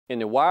In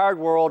the wired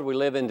world we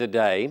live in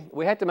today,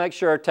 we have to make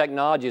sure our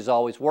technology is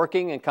always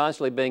working and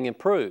constantly being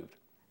improved.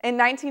 In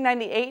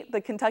 1998,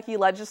 the Kentucky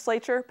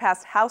legislature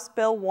passed House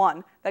Bill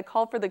 1 that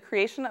called for the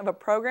creation of a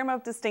program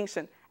of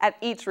distinction at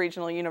each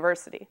regional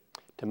university.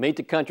 To meet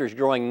the country's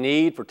growing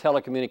need for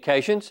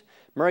telecommunications,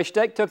 Murray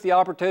State took the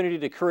opportunity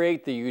to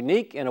create the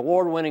unique and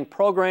award-winning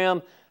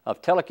program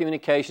of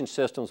Telecommunications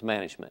Systems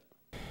Management.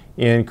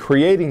 In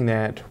creating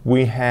that,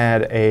 we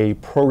had a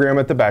program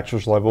at the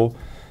bachelor's level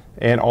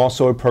and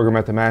also a program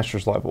at the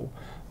master's level.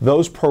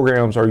 Those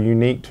programs are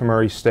unique to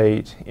Murray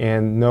State,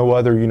 and no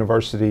other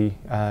university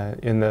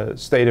in the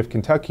state of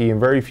Kentucky, and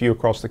very few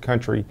across the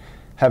country,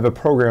 have a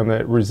program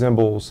that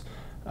resembles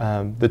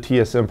the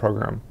TSM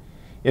program.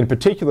 In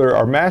particular,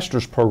 our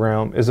master's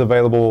program is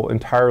available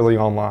entirely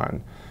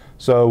online.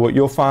 So what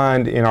you'll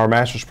find in our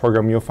master's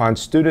program, you'll find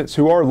students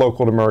who are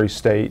local to Murray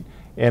State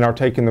and are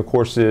taking the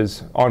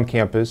courses on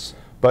campus,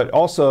 but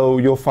also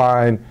you'll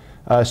find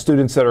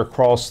students that are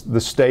across the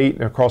state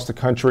and across the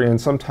country and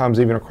sometimes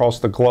even across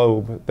the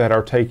globe that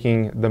are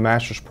taking the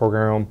master's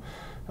program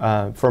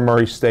from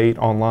Murray State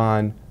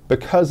online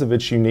because of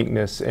its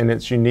uniqueness and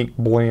its unique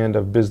blend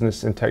of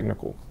business and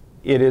technical.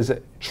 It is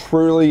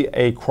truly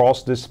a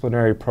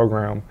cross-disciplinary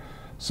program,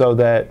 so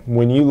that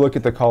when you look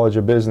at the College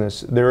of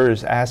Business, there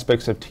is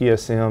aspects of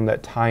TSM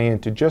that tie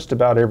into just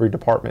about every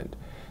department,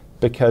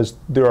 because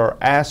there are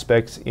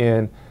aspects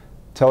in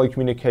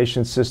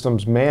telecommunications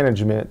systems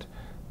management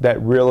that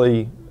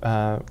really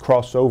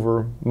cross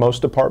over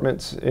most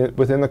departments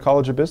within the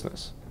College of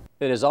Business.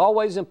 It is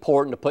always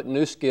important to put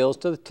new skills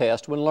to the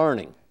test when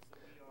learning.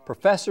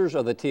 Professors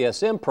of the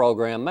TSM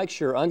program make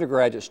sure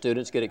undergraduate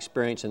students get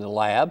experience in the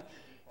lab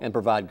and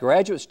provide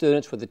graduate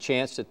students with the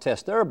chance to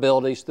test their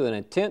abilities through an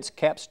intense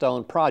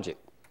capstone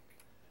project.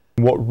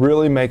 What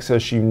really makes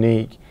us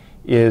unique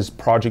is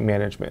project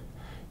management.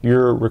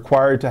 You're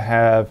required to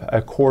have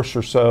a course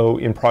or so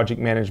in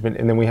project management,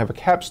 and then we have a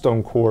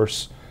capstone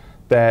course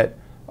that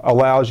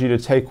allows you to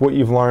take what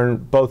you've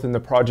learned both in the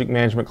project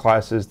management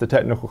classes, the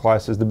technical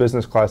classes, the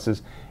business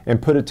classes,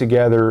 and put it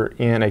together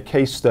in a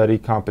case study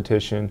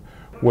competition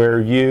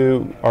where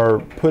you are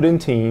put in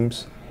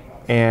teams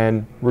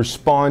and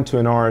respond to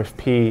an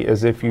RFP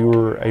as if you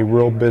were a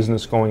real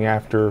business going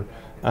after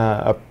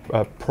a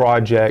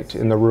project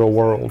in the real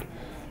world.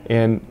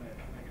 And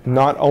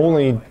not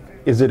only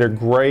is it a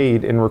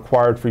grade and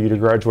required for you to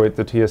graduate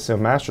the TSM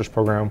master's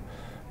program,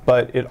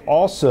 but it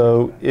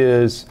also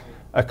is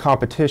a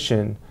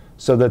competition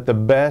so that the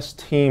best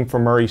team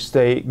from Murray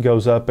State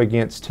goes up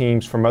against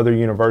teams from other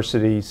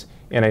universities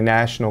in a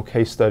national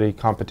case study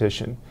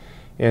competition.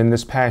 In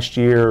this past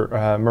year,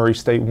 Murray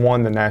State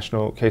won the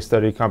national case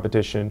study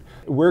competition.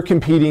 We're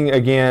competing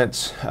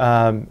against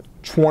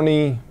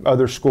 20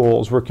 other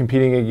schools. We're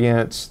competing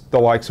against the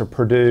likes of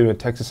Purdue and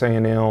Texas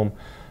A&M.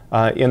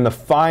 In the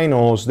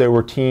finals, there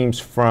were teams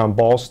from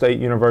Ball State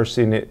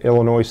University and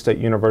Illinois State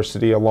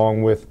University,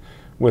 along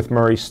with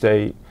Murray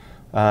State.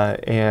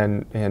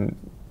 And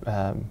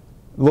a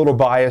little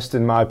biased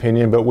in my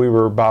opinion, but we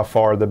were by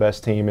far the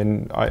best team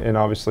and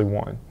obviously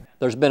won.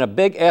 There's been a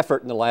big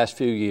effort in the last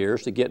few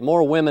years to get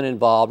more women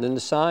involved in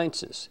the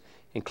sciences,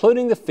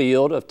 including the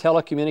field of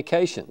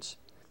telecommunications.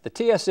 The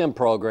TSM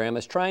program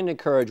is trying to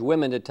encourage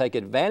women to take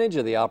advantage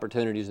of the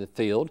opportunities in the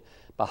field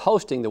by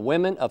hosting the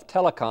Women of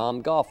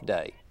Telecom Golf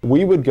Day.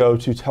 We would go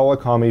to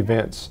telecom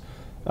events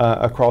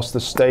across the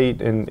state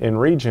and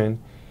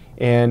region,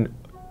 and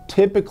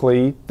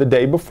typically the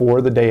day before,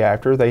 the day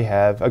after, they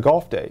have a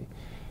golf day.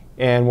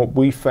 And what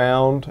we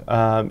found,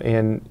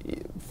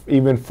 and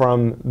even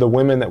from the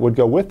women that would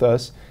go with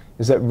us,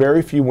 is that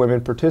very few women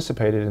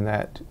participated in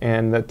that,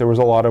 and that there was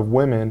a lot of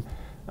women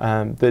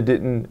that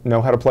didn't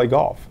know how to play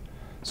golf.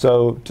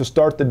 So to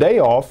start the day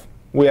off,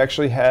 we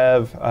actually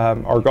have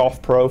our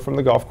golf pro from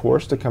the golf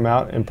course to come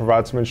out and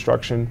provide some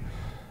instruction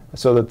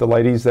so that the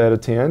ladies that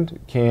attend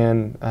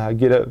can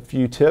get a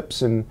few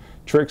tips and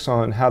tricks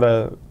on how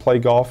to play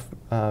golf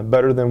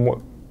better than what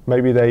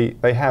maybe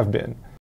they have been.